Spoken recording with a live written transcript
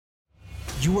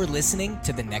You are listening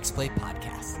to the Next Play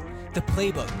podcast, the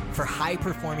playbook for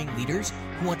high-performing leaders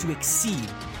who want to exceed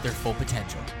their full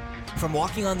potential. From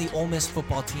walking on the Ole Miss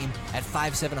football team at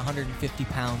 5'7", 150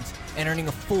 pounds and earning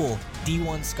a full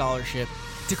D1 scholarship,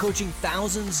 to coaching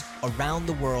thousands around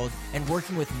the world and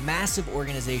working with massive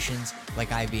organizations like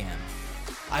IBM.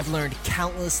 I've learned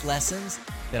countless lessons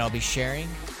that I'll be sharing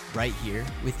right here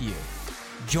with you.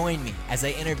 Join me as I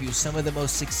interview some of the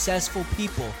most successful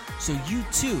people so you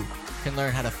too can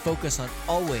learn how to focus on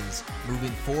always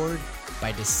moving forward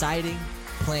by deciding,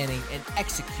 planning, and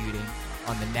executing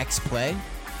on the next play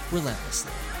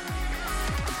relentlessly.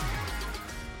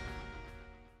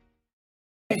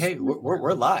 Hey,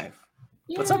 we're live.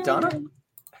 Yay. What's up, Donna?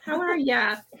 How are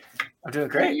ya? I'm doing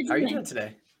great. How are you doing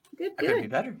today? Good. I couldn't be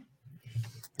better.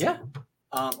 Yeah.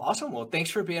 Awesome. Well,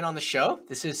 thanks for being on the show.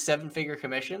 This is Seven Figure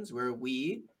Commissions, where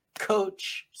we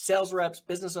coach sales reps,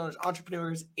 business owners,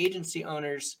 entrepreneurs, agency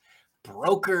owners,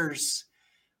 brokers.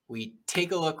 We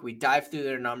take a look, we dive through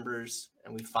their numbers,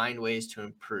 and we find ways to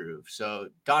improve. So,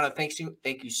 Donna, thank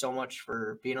you so much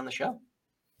for being on the show.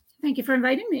 Thank you for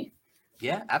inviting me.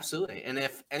 Yeah, absolutely. And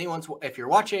if you're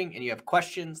watching and you have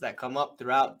questions that come up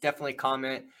throughout, definitely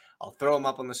comment. I'll throw them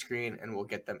up on the screen and we'll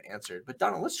get them answered. But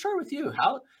Donna, let's start with you.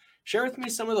 Share with me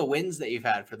some of the wins that you've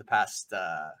had for the past,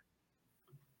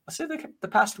 let's say the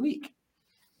past week.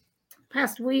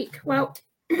 Well,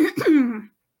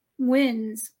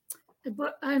 wins.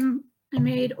 I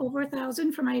made over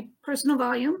 1,000 for my personal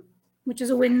volume, which is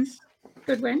a win,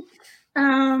 good win.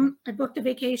 I booked a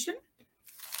vacation.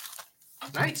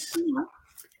 Nice. Yeah.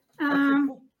 Okay,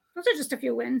 cool. Those are just a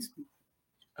few wins.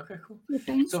 Okay, cool.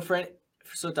 Thanks.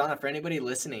 So Donna, for anybody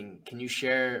listening, can you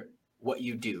share what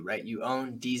you do, right? You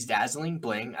own D's Dazzling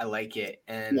Bling. I like it.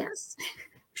 And yes.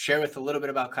 Share with a little bit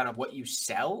about kind of what you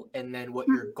sell and then what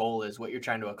your goal is, what you're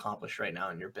trying to accomplish right now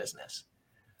in your business.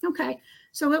 Okay.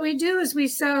 So what we do is we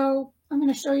sell, I'm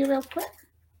going to show you real quick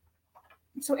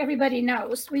so everybody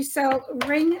knows. We sell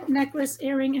ring, necklace,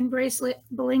 earring, and bracelet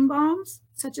bling balms,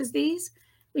 such as these.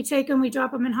 We take them, we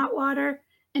drop them in hot water,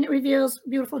 and it reveals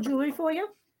beautiful jewelry for you.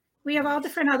 We have all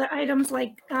different other items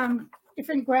like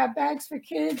different grab bags for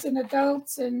kids and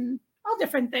adults and all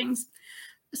different things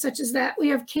such as that. We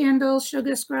have candles,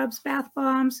 sugar scrubs, bath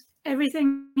bombs.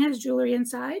 Everything has jewelry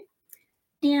inside.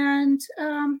 And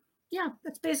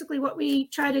that's basically what we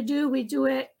try to do. We do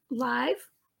it live.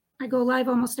 I go live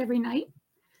almost every night.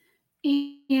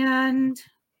 And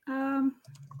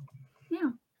it's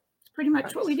pretty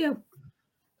much what we do.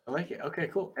 I like it. Okay,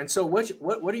 cool. And so what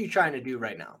are you trying to do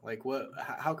right now? Like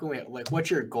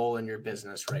what's your goal in your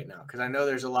business right now? Because I know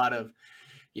there's a lot of,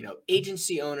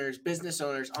 agency owners, business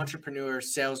owners,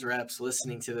 entrepreneurs, sales reps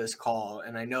listening to this call.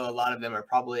 And I know a lot of them are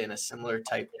probably in a similar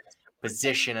type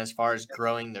position as far as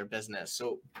growing their business.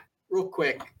 So real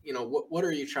quick, what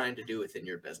are you trying to do within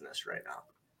your business right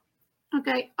now?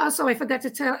 Okay. Also, I forgot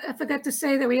to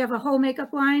say that we have a whole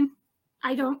makeup line.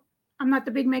 I'm not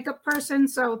the big makeup person,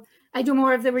 so I do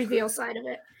more of the reveal side of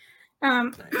it.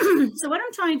 Nice. So what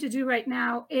I'm trying to do right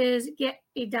now is get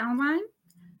a downline.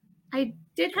 I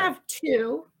did have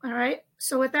 2. All right.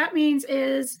 So what that means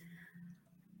is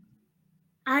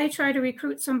I try to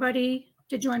recruit somebody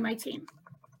to join my team.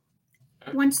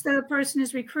 Once the person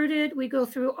is recruited, we go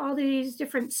through all these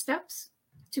different steps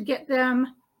to get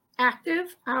them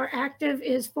active. Our active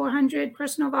is 400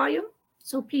 personal volume,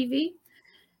 so PV.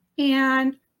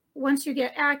 And once you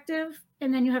get active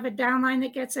and then you have a downline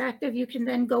that gets active, you can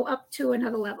then go up to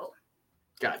another level.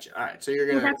 Gotcha. All right. So you're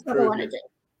going to that's what I want to do.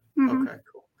 Mm-hmm. Okay,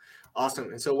 cool.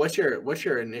 Awesome. And so what's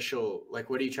your initial,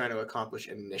 what are you trying to accomplish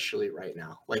initially right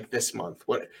now? Like this month,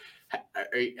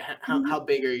 how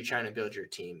big are you trying to build your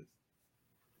team?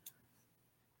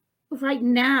 Right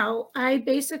now, I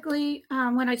basically,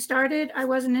 when I started, I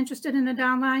wasn't interested in the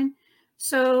downline.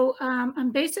 So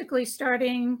I'm basically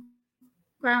starting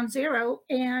ground zero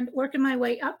and working my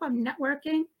way up. I'm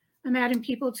networking. I'm adding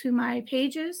people to my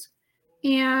pages.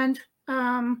 And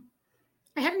I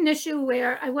had an issue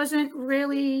where I wasn't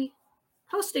really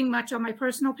posting much on my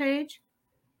personal page.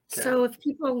 Okay. So if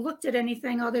people looked at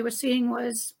anything, all they were seeing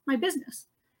was my business.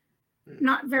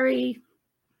 Not very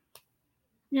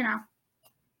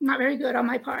good on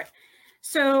my part.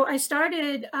 So I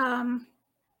started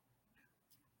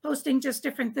posting just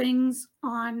different things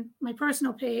on my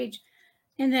personal page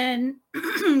and then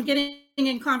getting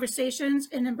in conversations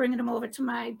and then bringing them over to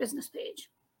my business page.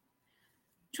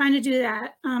 Trying to do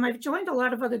that. I've joined a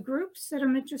lot of other groups that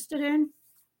I'm interested in.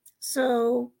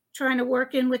 So trying to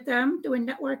work in with them, doing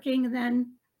networking, and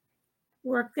then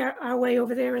work our way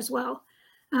over there as well.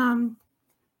 The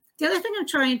other thing I'm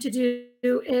trying to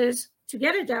do is to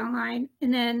get a downline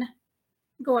and then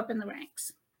go up in the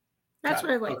ranks. That's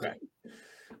what I like to do.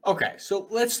 Okay, so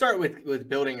let's start with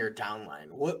building your downline.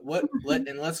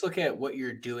 Let's look at what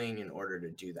you're doing in order to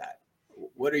do that.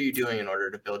 What are you doing in order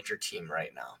to build your team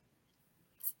right now?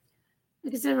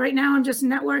 Like I said, right now I'm just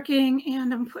networking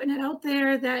and I'm putting it out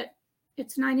there that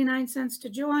it's 99 cents to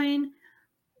join,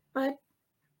 but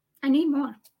I need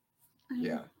more.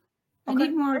 I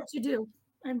need more to do.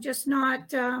 I'm just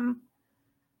not, I'm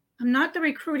not the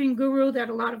recruiting guru that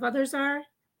a lot of others are,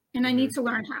 and I need to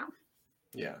learn how.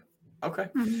 Yeah. Okay.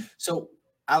 So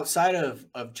outside of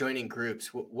joining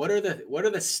groups, what are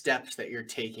the steps that you're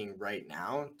taking right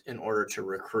now in order to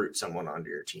recruit someone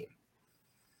onto your team?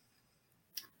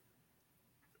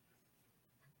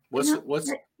 What's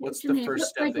the first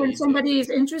step? Like when somebody is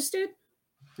interested?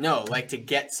 No, like to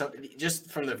get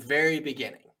just from the very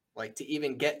beginning, like to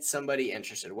even get somebody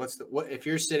interested. What if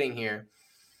you're sitting here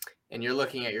and you're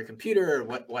looking at your computer or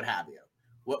what have you?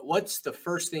 What's the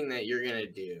first thing that you're gonna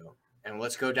do? And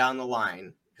let's go down the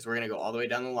line because we're gonna go all the way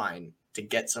down the line to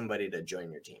get somebody to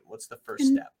join your team. What's the first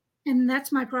step? And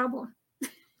that's my problem.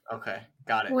 Okay,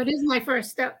 got it. What is my first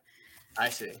step? I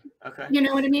see. Okay. You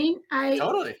know what I mean?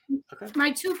 Totally. Okay.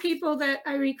 My 2 people that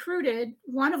I recruited,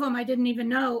 one of them I didn't even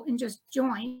know and just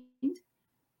joined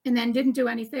and then didn't do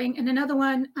anything. And another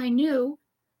one I knew,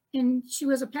 and she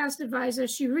was a past advisor.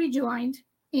 She rejoined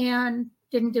and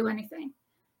didn't do anything.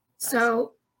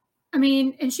 So, I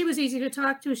mean, and she was easy to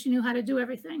talk to. She knew how to do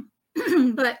everything.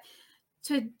 But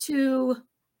to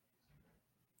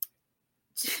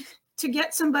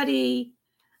get somebody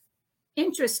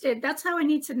interested, that's how I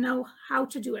need to know how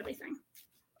to do everything.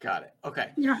 Got it.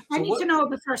 Okay. I need to know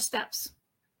the first steps.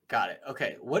 Got it.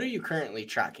 Okay. What are you currently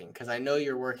tracking? Because I know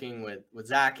you're working with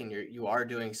Zach and you are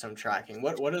doing some tracking.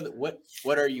 What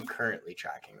are you currently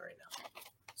tracking right now?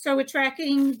 So we're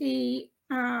tracking the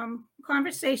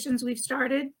conversations we've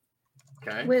started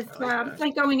with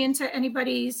like going into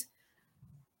anybody's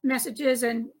messages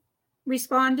and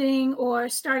responding or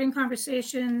starting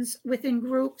conversations within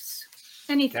groups,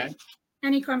 anything,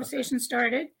 any conversation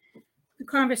started, the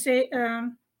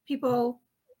people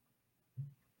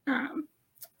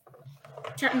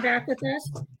chatting back with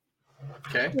us.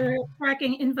 Okay. We're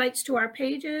tracking invites to our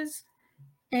pages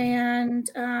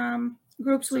and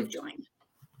groups we've joined.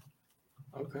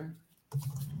 Okay.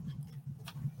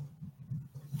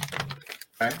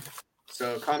 Okay.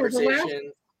 So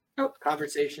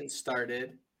conversations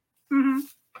started. Mm-hmm.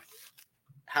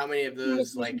 How many of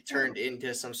those turned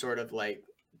into some sort of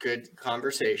good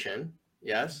conversation?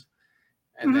 Yes.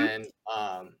 And then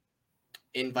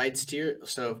invites to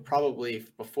so probably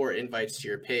before invites to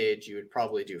your page, you would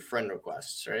probably do friend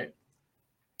requests, right?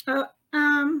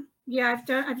 Yeah,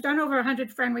 I've done over 100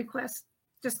 friend requests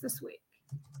just this week,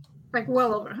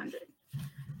 well over 100.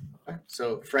 Okay.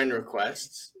 So friend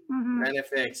requests. Then if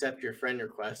they accept your friend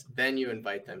request, then you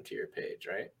invite them to your page,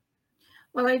 right?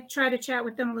 Well, I try to chat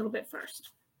with them a little bit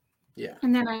first. Yeah.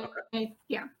 And then I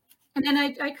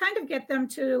kind of get them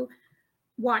to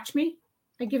watch me.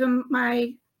 I give them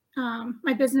my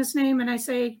my business name and I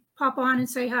say, pop on and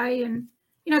say hi. And,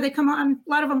 they come on, a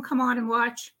lot of them come on and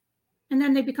watch, and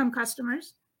then they become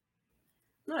customers.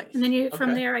 Nice. And then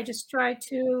from there, I just try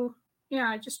to,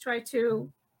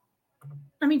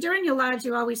 I mean, during your lives,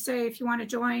 you always say, if you want to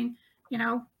join,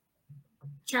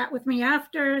 chat with me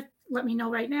after, let me know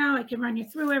right now. I can run you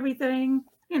through everything,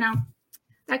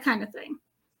 that kind of thing.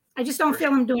 I just don't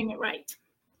feel I'm doing it right.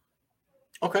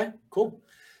 Okay, cool.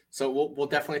 So we'll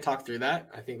definitely talk through that.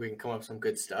 I think we can come up with some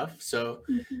good stuff. So,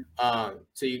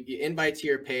 so you invite to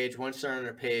your page. Once they're on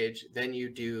their page, then you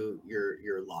do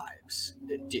your lives.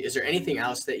 Is there anything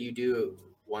else that you do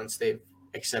once they've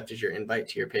accepted your invite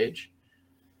to your page?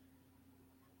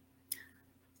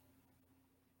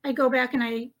 I go back and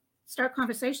I start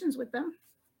conversations with them.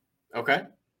 Okay.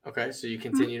 So you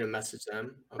continue to message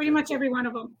them. Okay, pretty much every one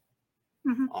of them.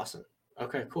 Awesome.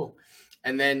 Okay, cool.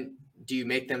 And then do you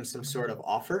make them some sort of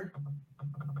offer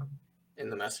in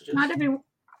the messages? Not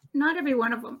every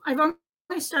one of them. I've only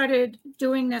started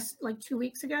doing this 2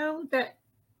 weeks ago that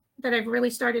I've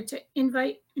really started to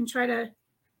invite and try to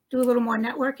do a little more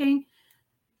networking.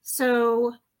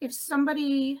 So if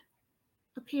somebody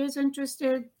appears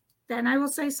interested, then I will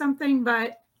say something.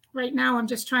 But right now I'm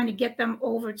just trying to get them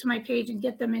over to my page and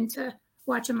get them into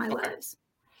watching my lives.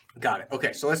 Got it.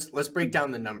 Okay. So let's break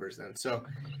down the numbers then. So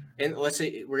let's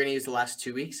say we're going to use the last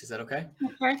 2 weeks. Is that okay?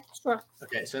 Okay, sure.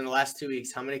 Okay. So in the last 2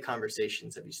 weeks, how many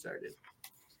conversations have you started?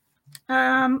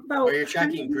 Or you're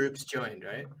tracking groups joined,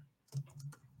 right?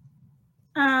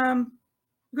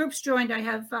 Groups joined. I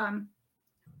have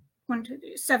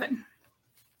 7.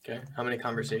 Okay. How many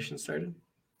conversations started?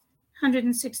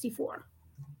 164.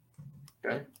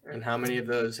 Okay. And how many of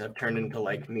those have turned into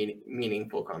like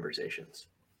meaningful conversations?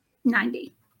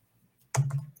 90.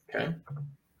 Okay.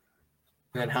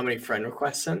 And how many friend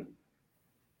requests sent?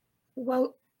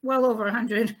 Well over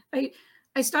 100.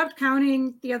 I stopped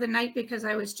counting the other night because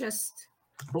I was just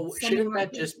But shouldn't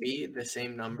that just be the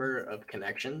same number of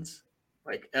connections?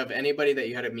 Like of anybody that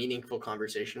you had a meaningful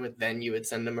conversation with, then you would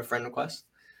send them a friend request?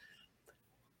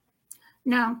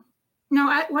 No.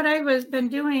 What I was been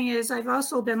doing is I've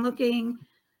also been looking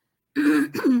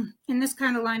in this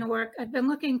kind of line of work. I've been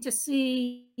looking to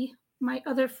see my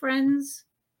other friends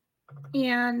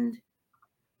and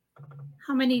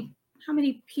how many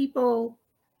people.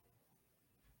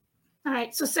 All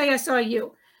right, so say I saw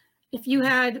you. If you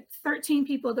had 13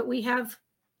 people that we have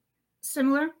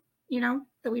similar,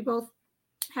 that we both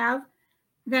have,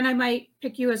 then I might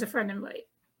pick you as a friend invite.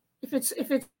 If it's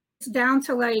down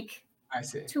to like I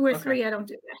see. 2 or 3, I don't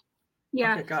do that.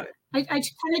 Yeah. Okay, got it. I kind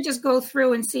of just go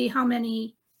through and see how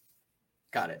many.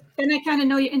 Got it. Then I kind of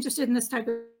know you're interested in this type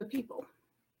of people.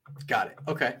 Got it.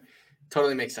 Okay.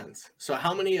 Totally makes sense. So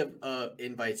how many of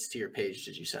invites to your page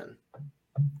did you send?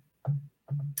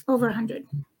 Over 100.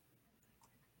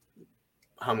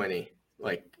 How many?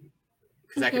 Like,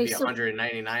 because that could be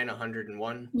 199,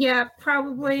 101. Yeah,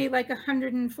 probably like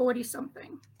 140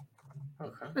 something.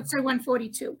 Okay. Let's say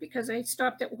 142 because I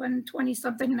stopped at 120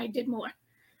 something and I did more.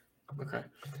 Okay.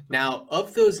 Now,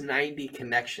 of those 90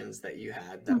 connections that you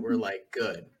had that were like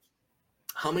good,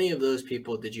 how many of those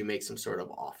people did you make some sort of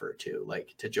offer to,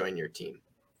 like to join your team?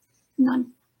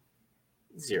 None.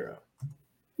 0.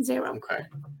 Okay.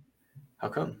 How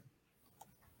come?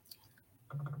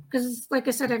 Because like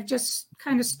I said, I've just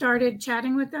kind of started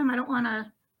chatting with them. I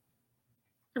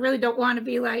really don't want to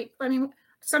be like, I mean,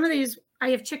 some of these, I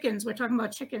have chickens. We're talking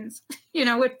about chickens,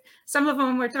 with some of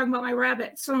them, we're talking about my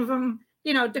rabbits, some of them,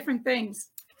 different things.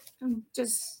 I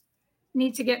just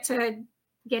need to get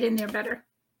in there better.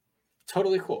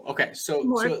 Totally cool. Okay. So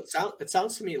it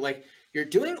sounds to me like you're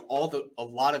doing a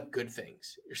lot of good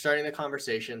things. You're starting the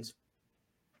conversations.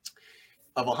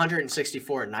 Of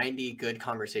 164, 90 good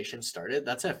conversations started.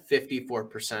 That's a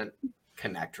 54%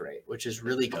 connect rate, which is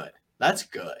really good. That's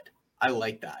good. I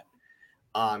like that.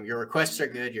 Your requests are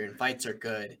good. Your invites are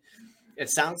good. It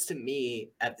sounds to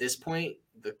me at this point,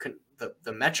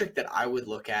 the metric that I would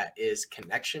look at is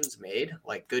connections made,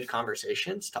 like good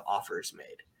conversations, to offers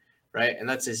made, right? And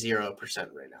that's a 0%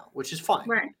 right now, which is fine,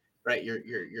 right?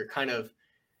 You're kind of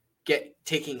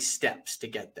taking steps to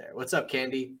get there. What's up,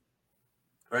 Candy?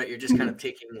 Right, you're just kind of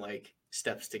taking like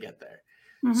steps to get there.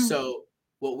 So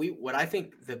what I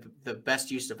think the best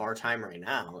use of our time right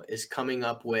now is coming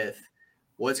up with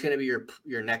what's going to be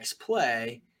your next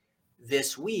play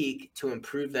this week to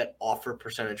improve that offer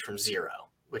percentage from 0,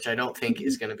 which I don't think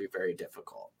is going to be very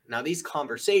difficult. Now, these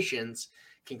conversations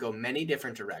can go many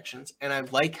different directions, and I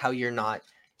like how you're not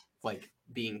like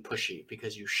being pushy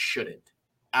because you shouldn't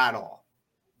at all,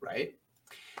 right?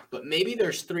 But maybe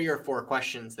there's 3 or 4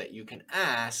 questions that you can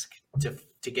ask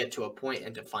to get to a point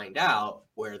and to find out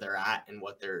where they're at and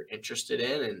what they're interested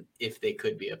in and if they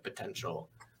could be a potential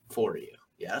for you.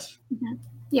 Yes?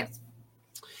 Yes.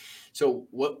 So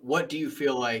what do you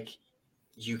feel like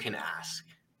you can ask?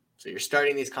 So you're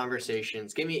starting these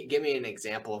conversations. Give me an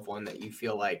example of one that you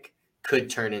feel like could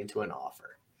turn into an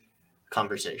offer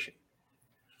conversation.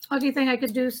 Or do you think I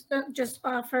could do just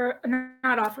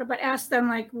not offer, but ask them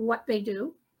like what they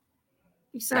do?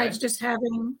 Besides just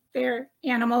having their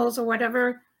animals or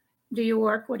whatever, do you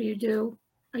work? What do you do?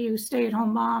 Are you a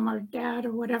stay-at-home mom or dad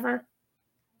or whatever?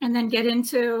 And then get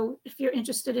into, if you're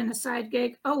interested in a side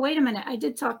gig. Oh, wait a minute. I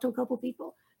did talk to a couple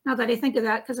people. Now that I think of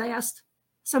that, because I asked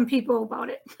some people about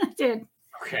it. I did.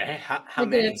 Okay. How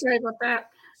many? Sorry about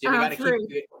that. See, we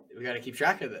got to keep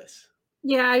track of this.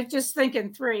 Yeah, I was just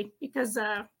thinking 3 because,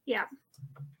 yeah.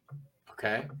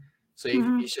 Okay. So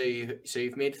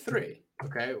you've made 3.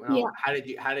 Okay. Well, yeah. How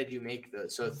did you make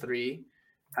those? So 3.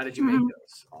 How did you make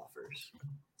those offers?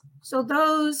 So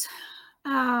those,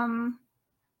 one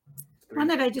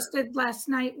that I just did last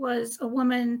night was a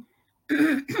woman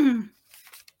that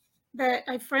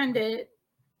I friended.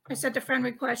 I sent a friend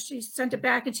request. She sent it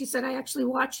back and she said, I actually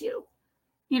watch you,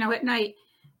 at night.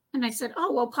 And I said,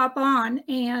 oh, well, pop on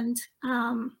and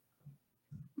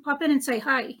pop in and say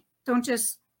hi. Don't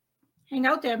just hang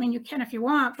out there. I mean, you can if you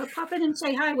want, but pop in and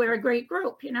say hi. We're a great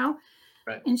group,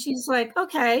 Right. And she's like,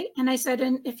 okay. And I said,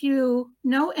 and if you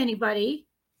know anybody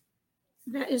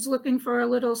that is looking for a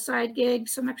little side gig,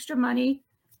 some extra money,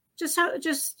 just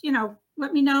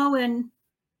let me know. And,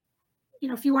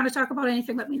 if you want to talk about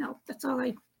anything, let me know. That's all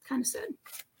I kind of said.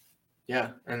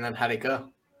 Yeah. And then how'd it go?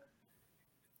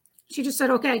 She just said,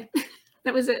 okay.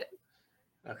 That was it.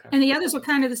 Okay. And the others are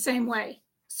kind of the same way.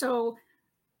 So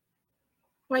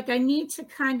like I need to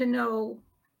kind of know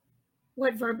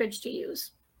what verbiage to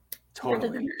use.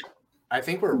 Totally. I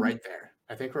think we're right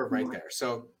there.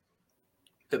 So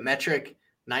the metric,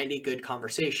 90 good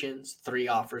conversations, 3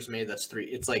 offers made, that's 3.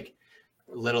 It's like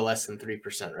a little less than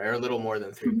 3%, right? Or a little more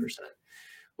than 3%.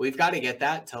 We've got to get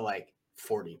that to like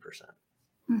 40%,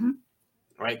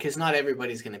 right? Because not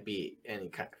everybody's going to be any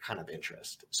kind of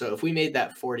interest. So if we made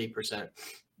that 40%,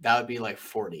 that would be like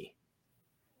 40.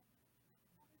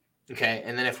 Okay.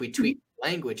 And then if we tweak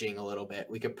languaging a little bit,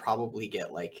 we could probably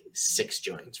get like 6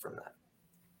 joins from that.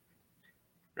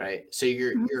 Right. So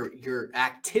your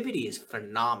activity is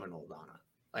phenomenal, Donna.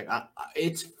 Like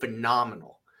it's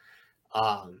phenomenal.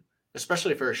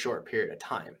 Especially for a short period of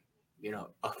time. You know,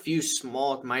 a few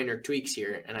small minor tweaks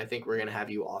here, and I think we're going to have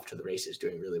you off to the races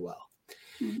doing really well.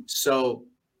 So,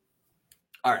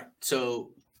 all right.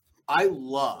 So I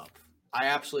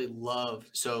absolutely love.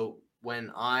 So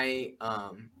when I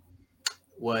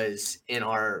was in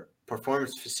our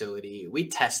performance facility, we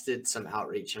tested some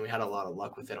outreach and we had a lot of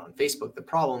luck with it on Facebook. The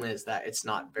problem is that it's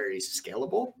not very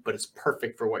scalable, but it's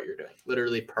perfect for what you're doing.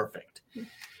 Literally perfect.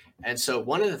 And so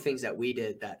one of the things that we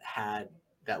did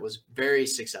that was very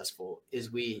successful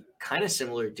is we kind of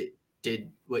similar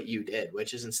did what you did,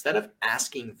 which is instead of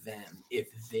asking them if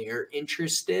they're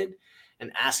interested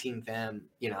and asking them,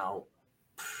 you know,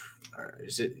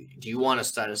 do you want to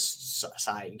start a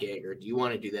side gig or do you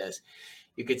want to do this?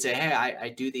 You could say, hey, I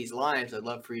do these lives. I'd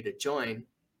love for you to join.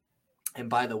 And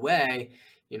by the way,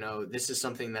 you know, this is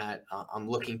something that I'm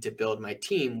looking to build my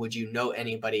team. Would you know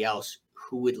anybody else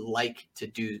who would like to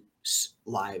do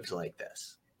lives like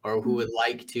this or who would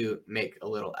like to make a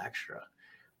little extra?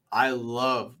 I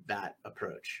love that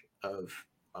approach of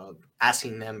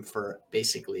asking them for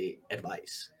basically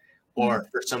advice or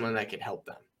for someone that could help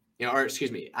them, you know, or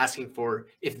excuse me, asking for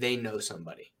if they know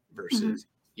somebody versus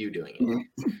you doing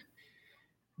it.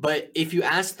 But if you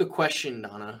ask the question,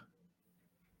 Donna,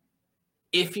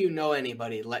 if you know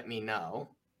anybody, let me know.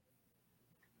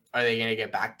 Are they going to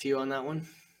get back to you on that one?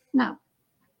 No.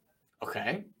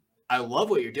 Okay. I love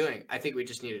what you're doing. I think we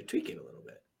just need to tweak it a little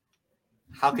bit.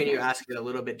 How can you ask it a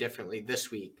little bit differently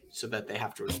this week so that they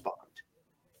have to respond?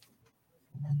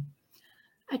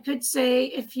 I could say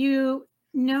if you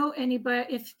know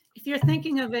anybody, if you're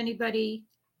thinking of anybody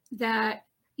that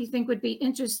you think would be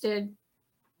interested,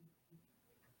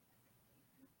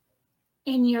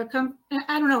 and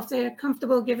I don't know if they're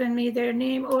comfortable giving me their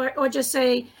name or just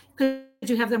say, could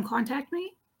you have them contact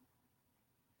me?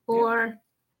 Or,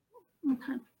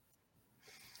 okay.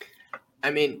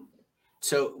 I mean,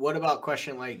 so what about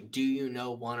question like, do you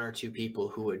know 1 or 2 people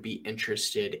who would be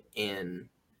interested in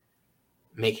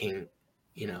making,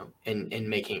 you know, in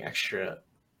making extra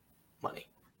money?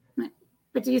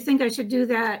 But do you think I should do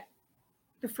that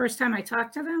the first time I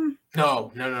talk to them?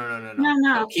 No.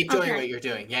 No. Keep doing what you're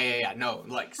doing. Yeah. No,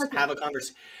 like have a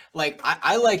conversation. Like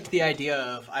I liked the idea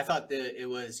of, I thought that it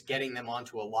was getting them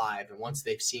onto a live. And once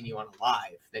they've seen you on a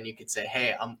live, then you could say,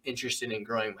 hey, I'm interested in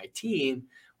growing my team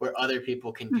where other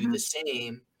people can do the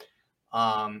same.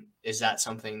 Is that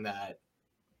something that,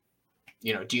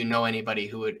 you know, do you know anybody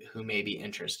who may be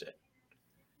interested?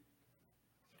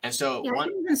 And so I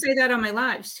can even say that on my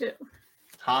lives too.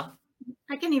 Huh?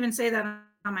 I can even say that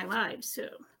on my lives too.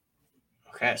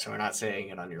 Okay, so we're not saying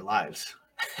it on your lives.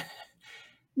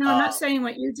 No, I'm not saying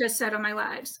what you just said on my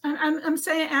lives. I'm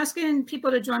saying asking people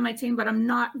to join my team, but I'm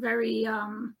not very.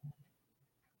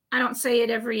 I don't say it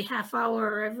every half hour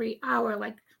or every hour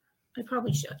like I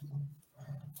probably should.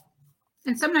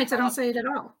 And some nights I don't say it at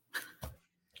all.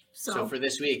 So for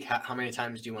this week, how many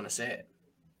times do you want to say it?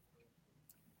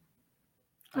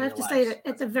 I have to say it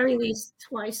at the very least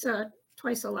twice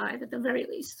alive, at the very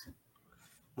least.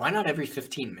 Why not every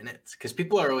 15 minutes? Because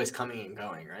people are always coming and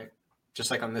going, right?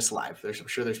 Just like on this live, I'm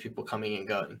sure there's people coming and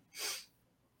going.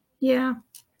 Yeah.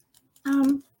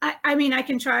 I mean, I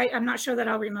can try. I'm not sure that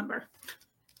I'll remember.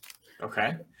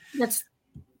 Okay.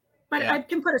 I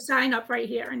can put a sign up right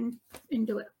here and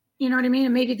do it. You know what I mean?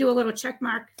 And maybe do a little check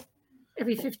mark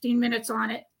every 15 minutes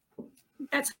on it.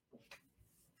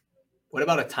 What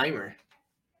about a timer?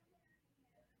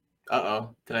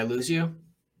 Uh-oh. Did I lose you?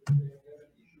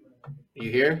 You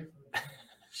here? I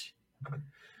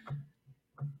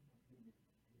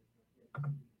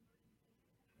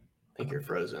think you're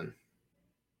frozen.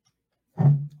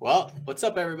 Well, what's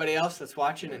up, everybody else that's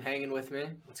watching and hanging with me?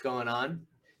 What's going on?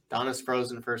 Donna's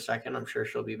frozen for a second. I'm sure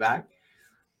she'll be back.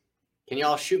 Can you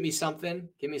all shoot me something?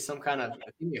 Give me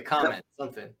a comment,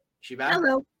 something. She back?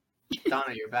 Hello.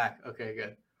 Donna, you're back. Okay,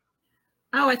 good.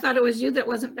 Oh, I thought it was you that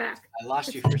wasn't back. I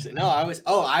lost you for a second. No,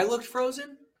 I looked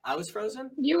frozen? I was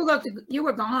frozen? You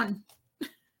were gone.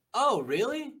 Oh,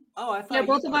 really? Oh, I thought Yeah, you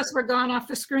both of us were gone off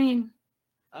the screen.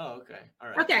 Oh, okay. All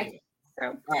right. Okay. Anyway. So,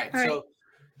 All right. So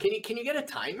can you get a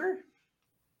timer?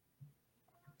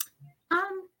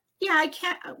 yeah, I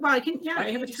can't. Well, I can. Yeah,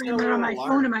 I have a just get a timer on little my alarm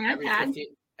phone and my every iPad.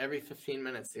 every 15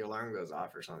 minutes the alarm goes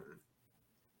off or something.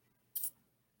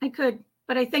 I could,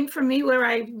 but I think for me, where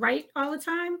I write all the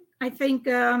time, I think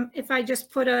if I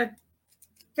just put a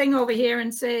thing over here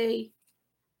and say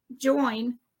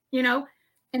join,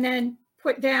 and then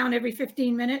put down every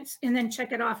 15 minutes and then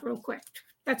check it off real quick.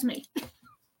 That's me.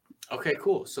 Okay,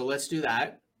 cool. So let's do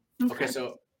that. Okay,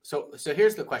 so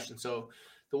here's the question. So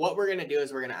what we're gonna do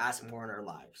is we're gonna ask more in our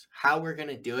lives. How we're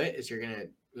gonna do it is you're gonna,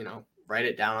 write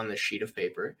it down on this sheet of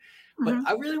paper. But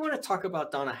I really want to talk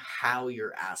about, Donna, how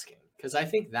you're asking, because I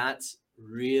think that's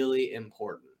really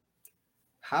important.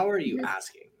 How are you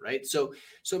asking, right? So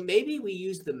maybe we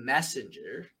use the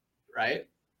messenger, right?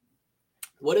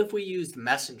 What if we used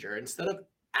Messenger instead of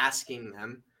asking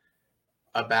them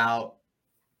about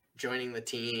joining the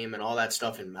team and all that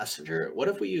stuff in Messenger? What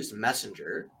if we used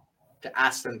Messenger to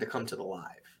ask them to come to the live?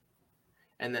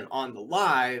 And then on the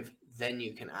live, then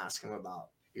you can ask them about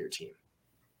your team.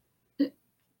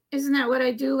 Isn't that what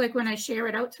I do, like when I share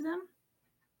it out to them?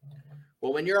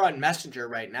 Well, when you're on Messenger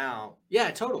right now,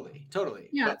 yeah, totally.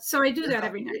 Yeah, but so I do that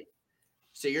every night.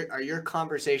 So are your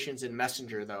conversations in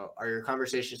Messenger, though,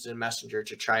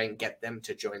 to try and get them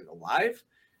to join the live,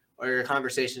 or your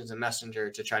conversations in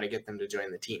Messenger to try to get them to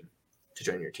join the team, to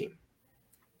join your team?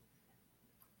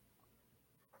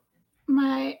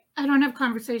 I don't have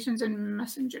conversations in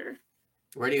Messenger.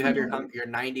 Where do you have your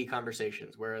 90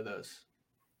 conversations? Where are those?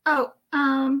 Oh,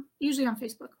 usually on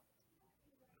Facebook.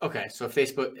 Okay, so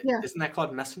Facebook, isn't that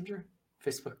called Messenger?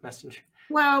 Facebook Messenger?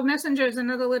 Well, Messenger is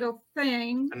another little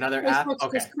thing. Another Facebook's app?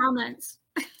 Okay. Just comments.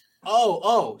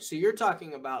 Oh, so you're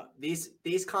talking about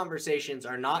these conversations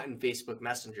are not in Facebook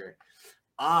Messenger.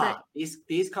 Right.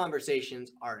 These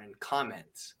conversations are in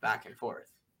comments back and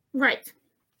forth. Right.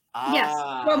 Yes.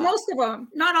 Well, most of them,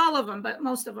 not all of them, but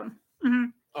most of them. Mm-hmm.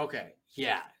 Okay.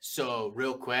 Yeah. So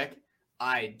real quick,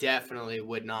 I definitely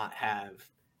would not have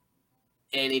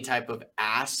any type of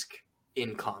ask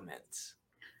in comments.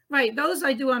 Right. Those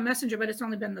I do on Messenger, but it's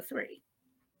only been the 3.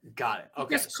 Got it.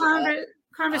 Okay. Just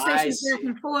conversations back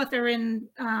and forth are in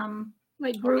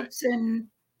like groups and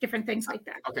different things like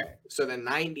that. Okay. So the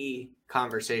 90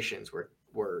 conversations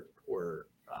were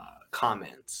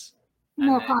comments.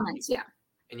 More comments, yeah.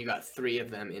 And you got 3 of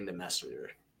them into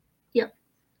Messenger. Yep.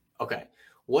 Okay.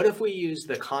 What if we use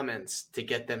the comments to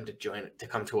get them to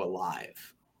come to a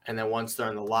live? And then once they're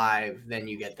on the live, then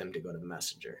you get them to go to the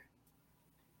Messenger.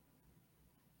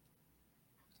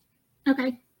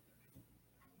 Okay.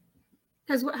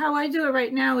 Because how I do it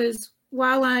right now is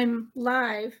while I'm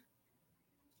live,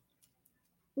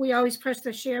 we always press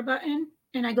the share button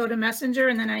and I go to Messenger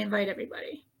and then I invite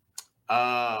everybody.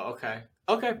 Oh, okay.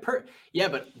 Okay. Yeah,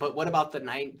 but what about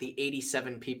the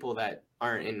 87 people that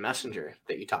aren't in Messenger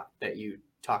that you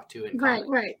talk to in comments?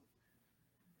 Right.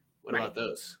 What about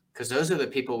those? Because those are the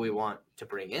people we want to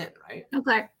bring in, right?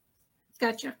 Okay.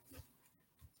 Gotcha.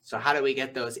 So how do we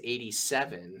get those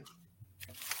 87?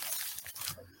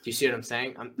 Do you see what I'm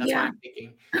saying? That's what I'm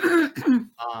thinking.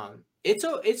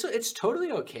 It's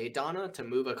totally okay, Donna, to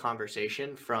move a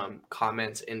conversation from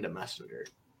comments into Messenger.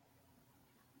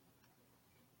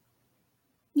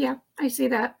 Yeah, I see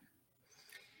that.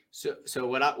 So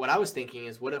what I was thinking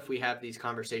is, what if we have these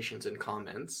conversations in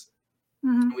comments?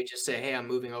 Mm-hmm. And we just say, "Hey, I'm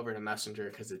moving over to Messenger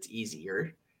because it's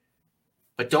easier."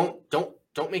 But don't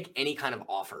make any kind of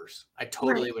offers. I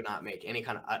totally would not make any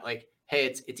kind of like, "Hey,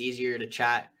 it's easier to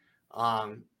chat.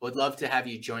 Would love to have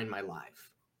you join my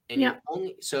live." And you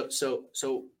only so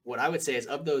what I would say is,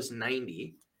 of those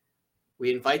 90,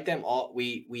 we invite them all.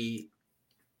 We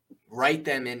write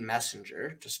them in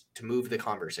Messenger just to move the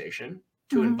conversation,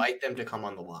 to invite them to come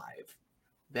on the live.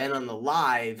 Then on the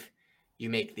live, you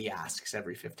make the asks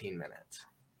every 15 minutes.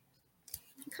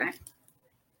 Okay.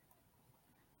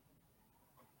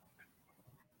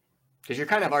 Because you're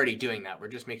kind of already doing that. We're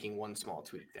just making one small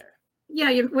tweak there.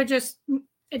 Yeah, we're just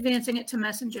advancing it to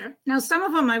Messenger. Now, some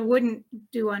of them I wouldn't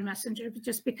do on Messenger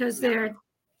just because they're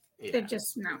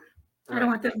just no. I don't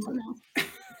want them to know.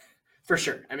 For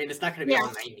sure. I mean, it's not going to be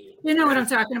all 90. You know what I'm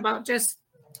talking about.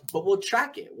 But we'll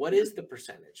track it. What is the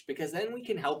percentage? Because then we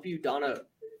can help you, Donna.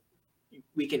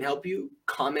 We can help you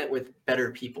comment with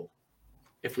better people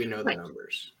if we know the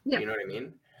numbers. Yep. You know what I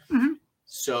mean? Mm-hmm.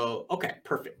 So, okay,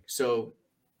 perfect. So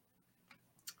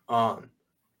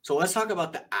let's talk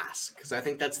about the ask, because I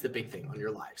think that's the big thing on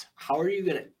your lives. How are you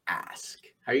going to ask?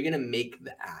 How are you going to make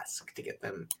the ask to get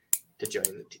them to join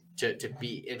to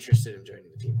be interested in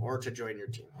joining the team or to join your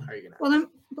team? How are you gonna? Well,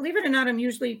 believe it or not, I'm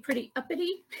usually pretty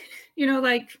uppity,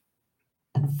 like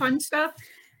fun stuff.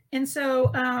 And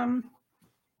so I'm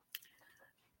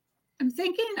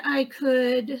thinking I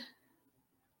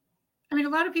mean, a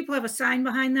lot of people have a sign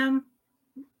behind them,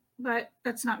 but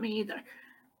that's not me either.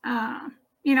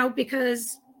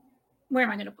 Because where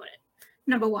am I going to put it?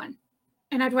 Number one.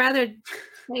 And I'd rather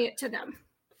say it to them.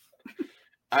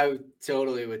 I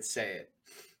totally would say it.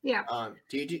 Yeah.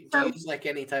 Do you use like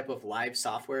any type of live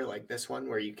software like this one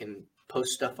where you can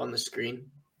post stuff on the screen?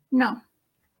 No.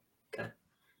 Okay.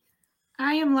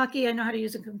 I am lucky I know how to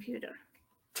use a computer.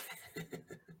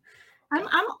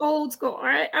 I'm old school, all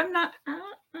right? I don't know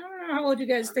how old you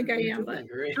guys think I am, but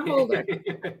I'm older.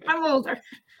 I'm older.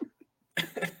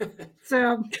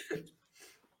 So,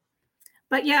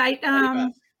 but yeah,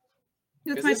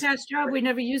 with my past job, we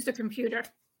never used a computer.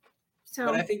 So,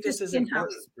 but I think this is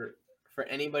important for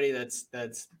anybody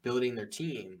that's building their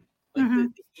team. Like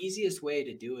the easiest way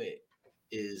to do it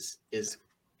is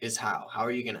how? How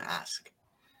are you going to ask?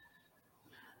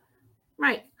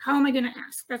 Right. How am I going to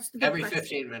ask? That's the big every question.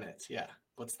 15 minutes. Yeah.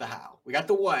 What's the how? We got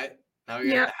the what. Now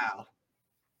we got the how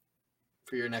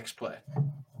for your next play.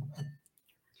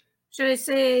 Should I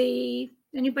say,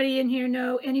 anybody in here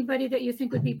know anybody that you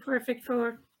think would be perfect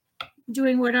for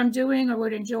doing what I'm doing or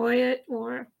would enjoy it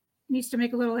or needs to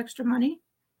make a little extra money?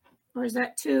 Or is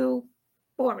that too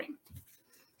boring?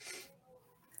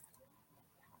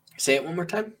 Say it one more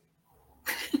time.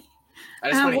 I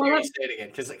just want to hear you say it again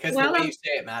because the way you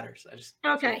say it matters.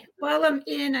 Okay. While I'm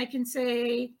in, I can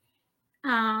say,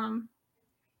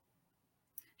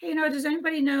 hey, does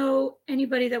anybody know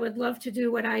anybody that would love to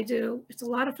do what I do? It's a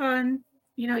lot of fun.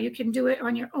 You can do it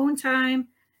on your own time.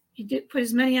 You put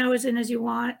as many hours in as you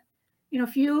want.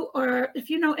 If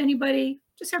you know anybody,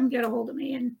 just have them get a hold of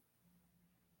me and,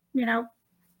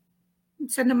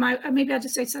 send them maybe I'll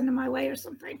just say send them my way or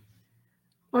something.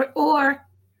 Or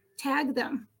tag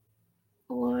them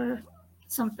or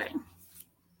something.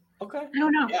 Okay. I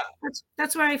don't know. Yeah.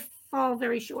 That's where I fall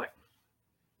very short.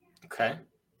 Okay.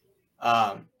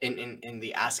 In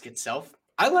the ask itself,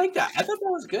 I like that. I thought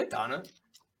that was good, Donna.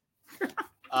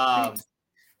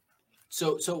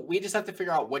 So we just have to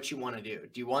figure out what you want to do.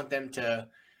 Do you want them to,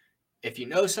 if you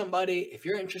know somebody, if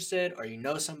you're interested or you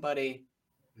know somebody,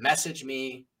 message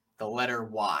me the letter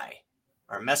Y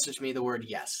or message me the word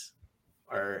yes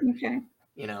or,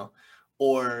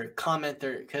 or comment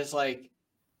because like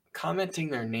commenting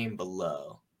their name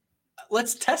below,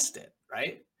 let's test it,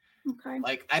 right? Okay.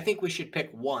 Like, I think we should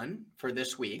pick one for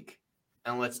this week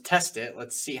and let's test it.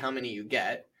 Let's see how many you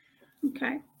get.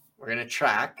 Okay. We're going to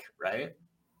track, right?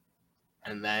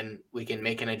 And then we can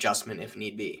make an adjustment if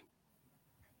need be.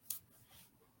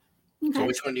 Okay. So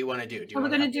which one do you want to do? We're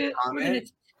going to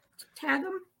tag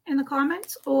them in the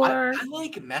comments or? I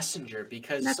like Messenger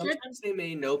because sometimes they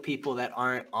may know people that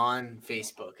aren't on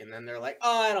Facebook and then they're like,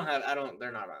 oh, they're not on,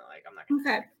 like, I'm not going to.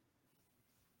 Okay.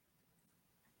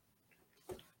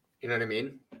 You know what I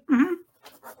mean? Mm-hmm.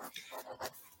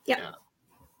 Yep. Yeah.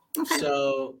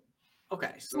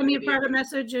 Okay. So send me a private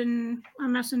message and a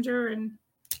Messenger and.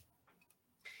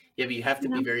 Yeah, but you have to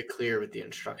be very clear with the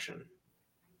instruction.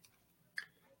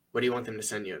 What do you want them to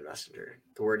send you in Messenger?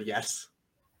 The word yes?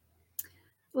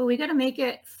 Well, we got to make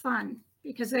it fun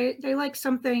because they like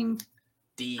something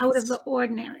D's. Out of the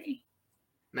ordinary.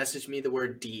 Message me the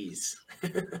word D's.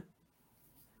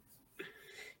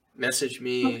 Message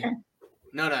me. Okay.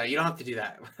 No, you don't have to do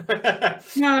that.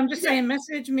 No, I'm just saying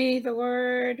message me the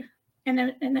word and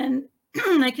then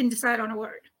I can decide on a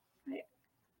word. Right?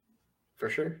 For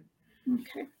sure.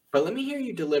 Okay. But let me hear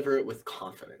you deliver it with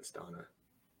confidence, Donna.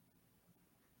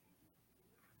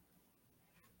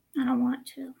 I don't want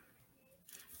to.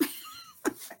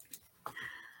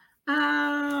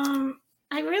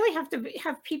 I really have to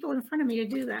have people in front of me to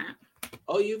do that.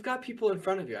 Oh, you've got people in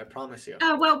front of you. I promise you.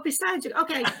 Oh, well, besides you.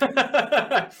 Okay.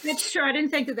 That's true. I didn't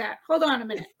think of that. Hold on a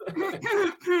minute.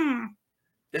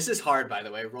 This is hard, by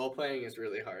the way. Role playing is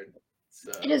really hard.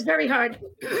 So. It is very hard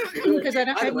because I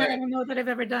don't know that I've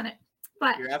ever done it.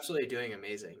 But you're absolutely doing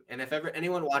amazing. And if ever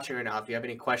anyone watching right now, if you have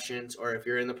any questions or if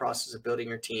you're in the process of building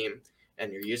your team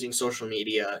and you're using social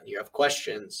media and you have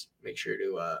questions, make sure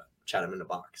to chat them in the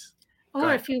box.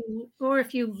 Or if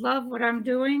you love what I'm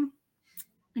doing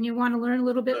and you want to learn a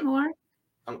little bit more.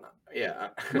 Yeah.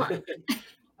 Come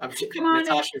on.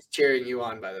 Natasha's cheering you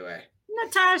on, by the way.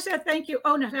 Natasha, thank you.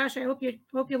 Oh, Natasha, I hope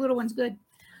your little one's good.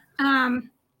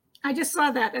 I just saw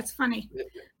that. That's funny.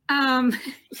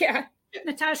 Yeah.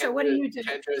 Natasha, what are you doing?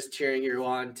 Kendra's cheering you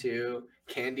on too.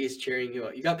 Candy's cheering you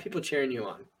on. You got people cheering you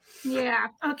on. Yeah.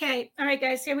 Okay. All right,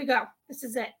 guys. Here we go. This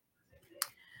is it.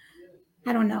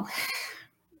 I don't know.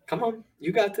 Come on,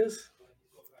 you got this.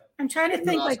 I'm trying to You're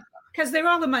think, awesome. like, because they're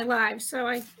all in my lives, so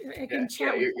I can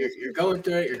chat with them. You're going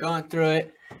through it. You're going through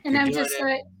it. And You're I'm doing just it.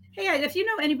 like, hey, if you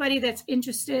know anybody that's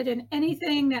interested in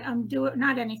anything that I'm doing,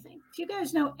 not anything. If you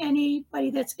guys know anybody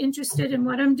that's interested in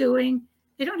what I'm doing,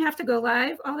 they don't have to go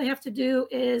live. All they have to do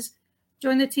is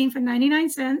join the team for 99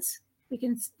 cents. We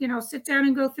can, sit down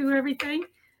and go through everything.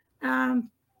 You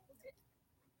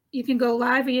can go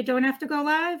live, or you don't have to go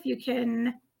live. You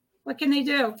can, what can they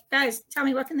do? Guys, tell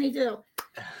me, what can they do?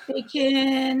 They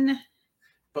can.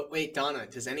 But wait, Donna,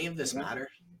 does any of this matter?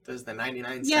 Does the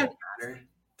 99 Yeah. cent matter?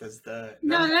 Does the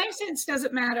No, 99 cents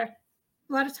doesn't matter.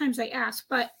 A lot of times I ask,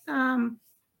 but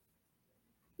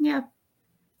yeah.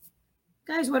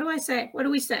 Guys, what do I say? What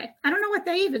do we say? I don't know what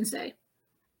they even say.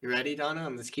 You ready, Donna?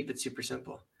 Let's keep it super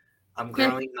simple. I'm Okay.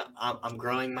 growing. I'm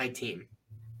growing my team.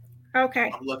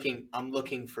 Okay. I'm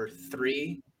looking for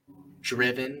 3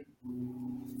 driven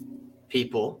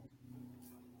people.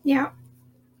 Yeah.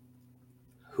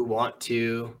 Who want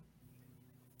to.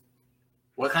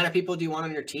 What kind of people do you want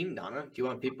on your team, Donna? Do you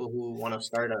want people who want to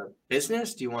start a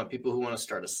business? Do you want people who want to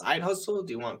start a side hustle?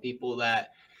 Do you want people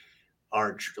that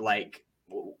are like,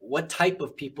 what type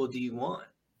of people do you want?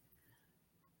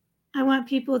 I want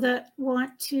people that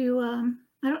want to,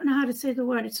 I don't know how to say the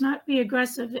word. It's not be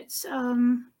aggressive. It's, I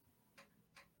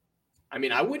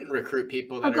mean, I wouldn't recruit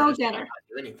people that a are just go-getter. not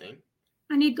do anything.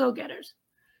 I need go-getters.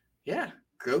 Yeah,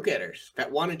 go-getters that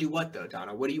want to do what though,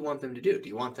 Donna? What do you want them to do? Do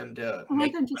you want them to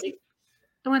make money?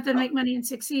 I want them to make money and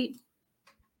succeed.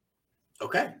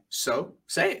 Okay, so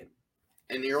say it.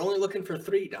 And you're only looking for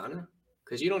 3, Donna,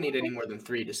 because you don't need any more than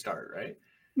 3 to start, right?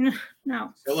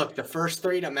 No. So look, the first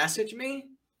 3 to message me,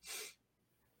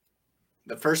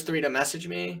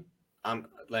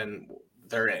 then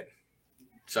they're in.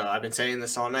 So I've been saying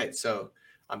this all night. So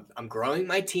I'm growing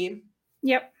my team.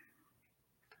 Yep.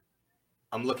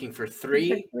 I'm looking for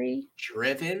 3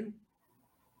 driven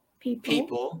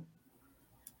people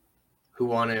who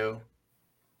want to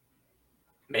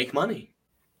make money,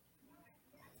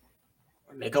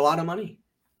 or make a lot of money,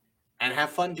 and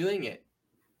have fun doing it,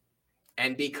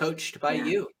 and be coached by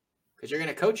you, because you're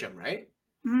going to coach them, right?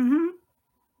 Mm-hmm.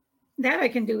 That I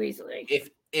can do easily.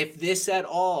 If this at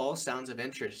all sounds of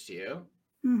interest to you,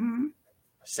 mm-hmm.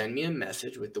 Send me a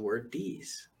message with the word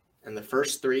D's. And the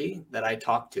first 3 that I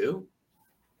talk to,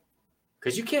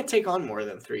 because you can't take on more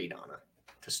than 3, Donna,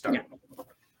 to start.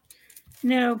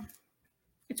 No,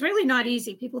 it's really not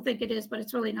easy. People think it is, but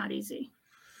it's really not easy.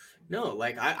 No,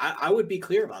 like I would be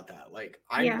clear about that. Like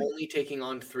I'm only taking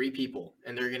on 3 people,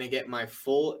 and they're going to get my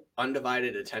full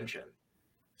undivided attention.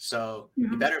 So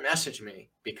you better message me,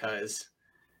 because,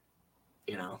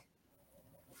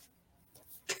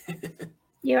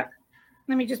 Yeah.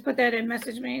 Let me just put that in.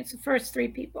 Message me. It's the first 3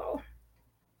 people.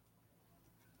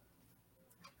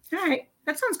 All right.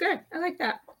 That sounds good. I like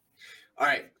that. All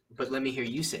right. But let me hear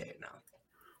you say it now.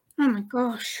 Oh my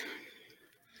gosh.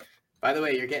 By the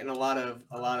way, you're getting a lot of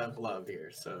love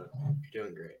here, so you're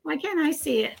doing great. Why can't I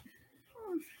see it?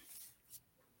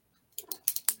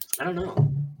 I don't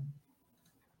know.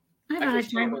 I have a hard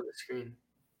time on the screen.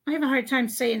 I have a hard time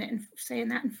saying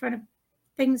that in front of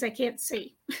things I can't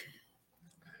see.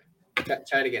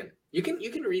 Try it again. You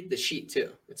can read the sheet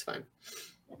too. It's fine.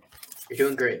 You're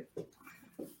doing great.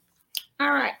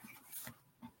 All right.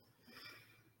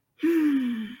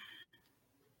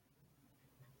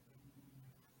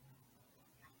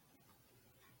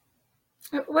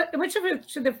 Which of it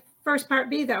should the first part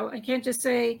be, though? I can't just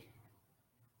say,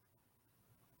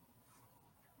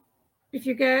 if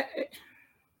you get.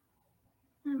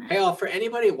 Hey, all, for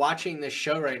anybody watching this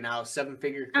show right now,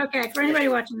 7-figure. Okay, for anybody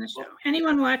watching the show,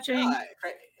 anyone watching.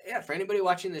 For anybody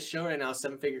watching this show right now,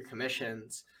 7-figure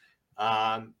commissions.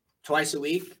 Twice a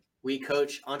week, we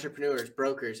coach entrepreneurs,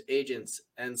 brokers, agents,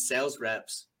 and sales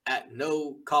reps at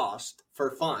no cost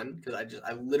for fun, because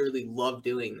I literally love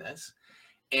doing this.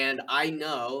 And I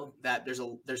know that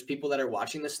there's people that are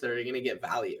watching this that are going to get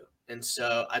value. And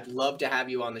so I'd love to have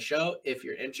you on the show if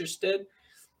you're interested.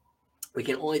 We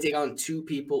can only take on 2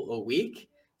 people a week.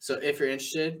 So if you're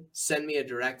interested, send me a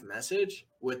direct message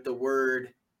with the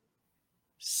word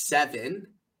 7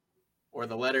 or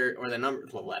the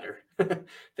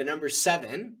number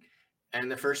 7.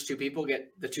 And the first 2 people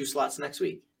get the 2 slots next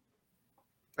week.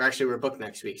 Or actually, we're booked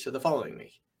next week. So the following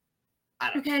week.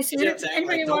 Okay, so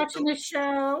anybody watching the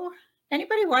show,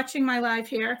 anybody watching my live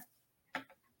here,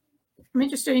 I'm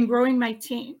interested in growing my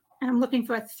team. And I'm looking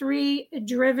for 3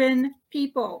 driven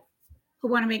people who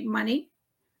want to make money,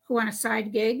 who want a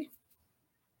side gig,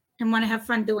 and want to have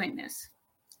fun doing this.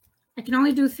 I can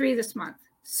only do 3 this month.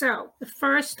 So the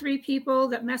first 3 people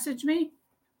that message me,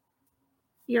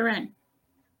 you're in.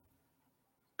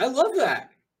 I love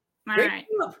that. All Great right.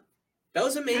 job. That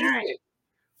was amazing. All right.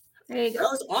 There you That go.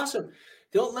 was awesome.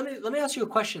 Let me ask you a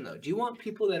question though. Do you want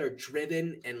people that are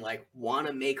driven and like want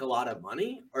to make a lot of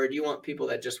money, or do you want people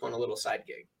that just want a little side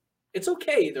gig? It's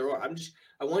okay either or.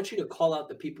 I want you to call out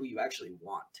the people you actually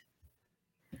want.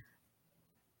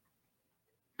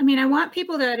 I mean, I want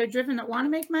people that are driven that want to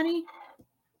make money,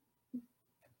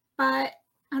 but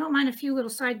I don't mind a few little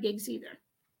side gigs either.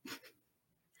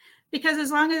 Because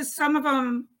as long as some of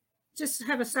them just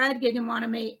have a side gig and want to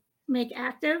make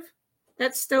active,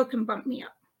 that still can bump me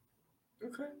up.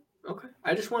 Okay.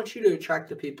 I just want you to attract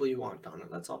the people you want, Donna.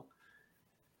 That's all.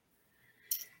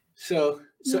 So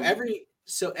every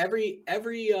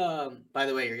by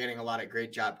the way, you're getting a lot of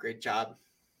great job.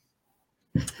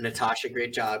 Natasha,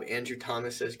 great job. Andrew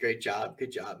Thomas says great job.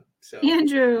 Good job. So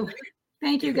Andrew,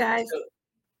 thank you guys.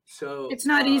 So it's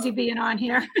not easy being on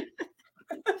here.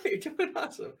 You're doing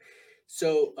awesome.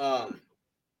 So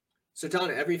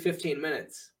Donna, every 15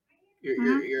 minutes, you're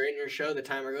in your show, the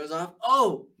timer goes off.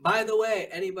 Oh, by the way,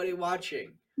 anybody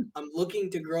watching, I'm looking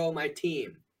to grow my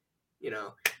team. You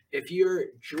know, if you're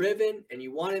driven and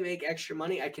you want to make extra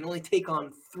money, I can only take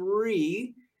on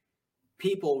 3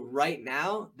 people right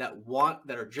now that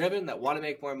are driven, that want to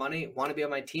make more money, want to be on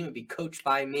my team and be coached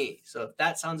by me. So if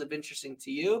that sounds of interesting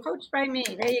to you, coached by me.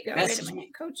 There you go.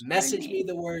 Message me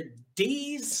the word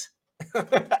D's.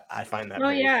 I find that. Oh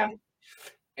yeah. Funny.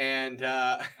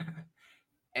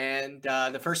 And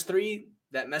the first 3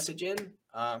 that message in,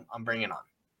 I'm bringing on.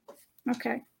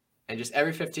 Okay. And just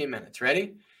every 15 minutes.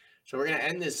 Ready? So we're gonna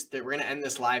end this. We're gonna end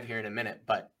this live here in a minute.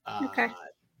 But okay.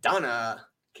 Donna,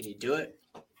 can you do it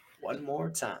one more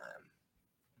time?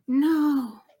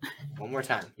 No. One more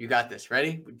time. You got this.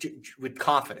 Ready? With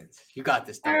confidence. You got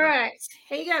this, Donna. All right.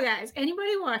 Here you go, guys.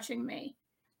 Anybody watching me?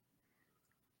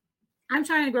 I'm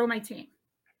trying to grow my team.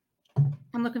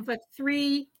 I'm looking for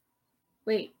 3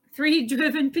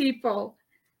 driven people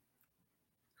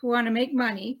who want to make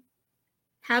money,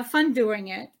 have fun doing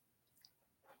it.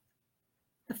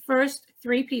 The first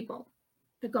 3 people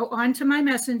that go onto my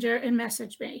messenger and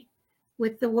message me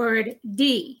with the word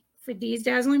D for D's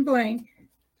Dazzling Bling,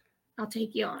 I'll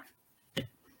take you on.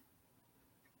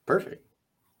 Perfect.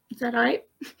 Is that all right?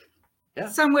 Yeah.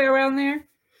 Somewhere around there?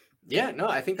 Yeah, no,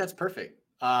 I think that's perfect.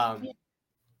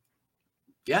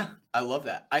 Yeah, I love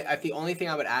that. I the only thing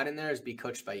I would add in there is be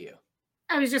coached by you.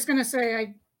 I was just gonna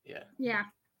say Yeah,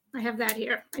 I have that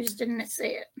here. I just didn't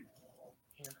say it.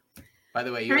 Yeah. By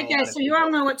the way, all right, guys. So you all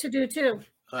know what to do too.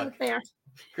 Out there.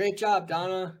 Great job,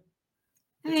 Donna.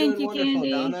 Thank you, wonderful,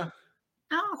 Candy. Donna.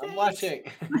 Oh, I'm watching.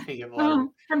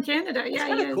 From Canada. It's Yeah,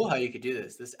 kind of cool how you could do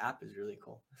this. This app is really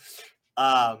cool.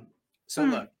 So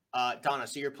look, Donna.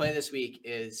 So your play this week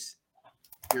is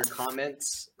your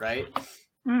comments, right?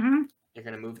 Mm-hmm. You're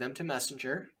gonna move them to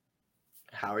Messenger.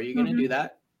 How are you gonna do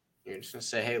that? You're just gonna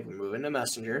say, "Hey, we're moving to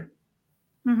Messenger."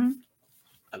 Mm-hmm.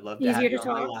 I'd love to have you on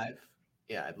my live.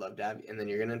 Yeah, I'd love to have you. And then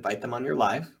you're gonna invite them on your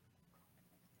live.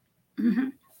 Mm-hmm.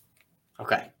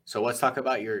 Okay, so let's talk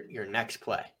about your next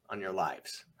play on your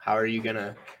lives. How are you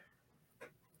gonna?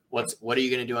 What are you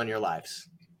gonna do on your lives?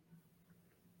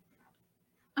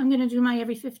 I'm gonna do my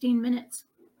every 15 minutes.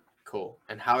 Cool.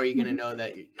 And how are you gonna know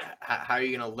that? How are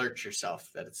you gonna alert yourself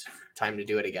that it's time to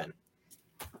do it again?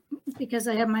 Because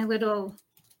I have my little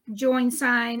join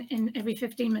sign, and every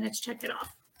 15 minutes check it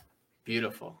off.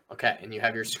 Beautiful. Okay, and you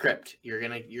have your script. You're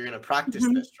gonna practice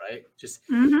this, right? Just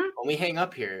when we hang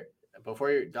up here.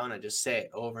 Before you're Donna, just say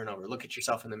it over and over. Look at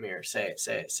yourself in the mirror. Say it,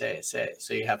 say it, say it, say it.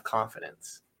 So you have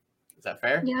confidence. Is that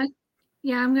fair?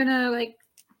 Yeah. I'm gonna, like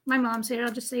my mom said,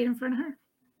 I'll just say it in front of her.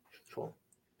 Cool.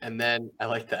 And then I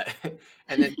like that.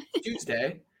 And then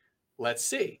Tuesday, let's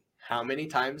see. How many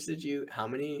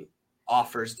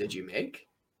offers did you make?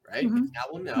 Right? Mm-hmm. Now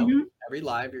we'll know. Every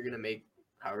live you're gonna make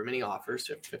however many offers,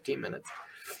 15 minutes.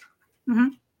 Mm-hmm.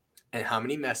 And how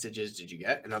many messages did you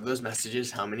get? And of those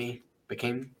messages, how many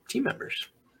became team members?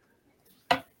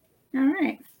 All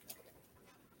right.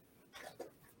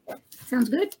 Sounds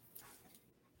good.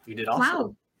 You did awesome.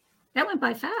 Wow. That went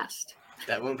by fast.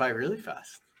 That went by really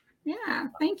fast. Yeah.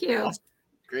 Thank you. Awesome.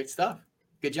 Great stuff.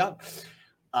 Good job.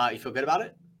 You feel good about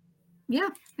it? Yeah,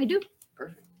 I do.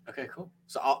 Perfect. Okay, cool.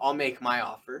 So I'll make my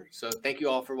offer. So thank you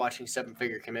all for watching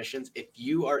 7-Figure Commissions. If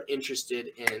you are interested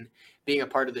in being a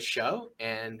part of the show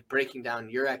and breaking down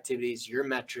your activities, your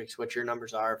metrics, what your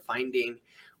numbers are, finding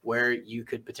where you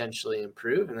could potentially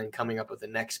improve, and then coming up with the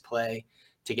next play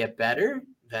to get better,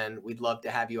 then we'd love to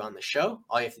have you on the show.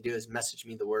 All you have to do is message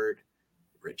me the word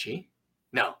Richie.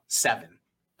 No, 7.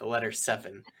 The letter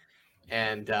 7.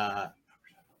 And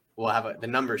we'll have the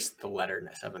numbers, the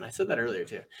letter 7. I said that earlier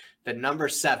too. The number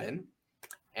 7,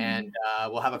 and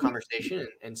we'll have a conversation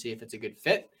and see if it's a good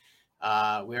fit.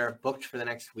 We are booked for the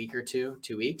next week or 2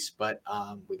 weeks, but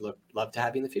we'd love to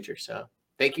have you in the future. So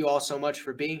thank you all so much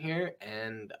for being here,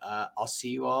 and I'll see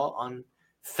you all on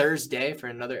Thursday for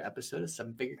another episode of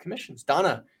 7-Figure Commissions.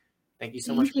 Donna, thank you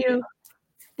so much. Thank you.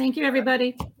 Thank you,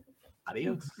 everybody.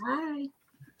 Adios. Bye.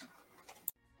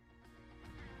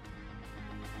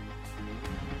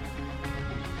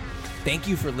 Thank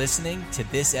you for listening to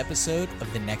this episode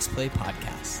of the Next Play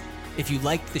podcast. If you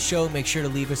liked the show, make sure to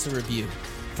leave us a review.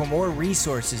 For more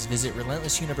resources, visit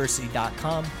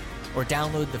relentlessuniversity.com or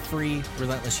download the free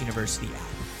Relentless University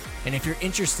app. And if you're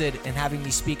interested in having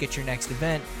me speak at your next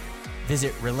event,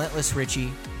 visit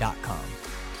relentlessrichie.com.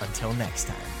 Until next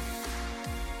time.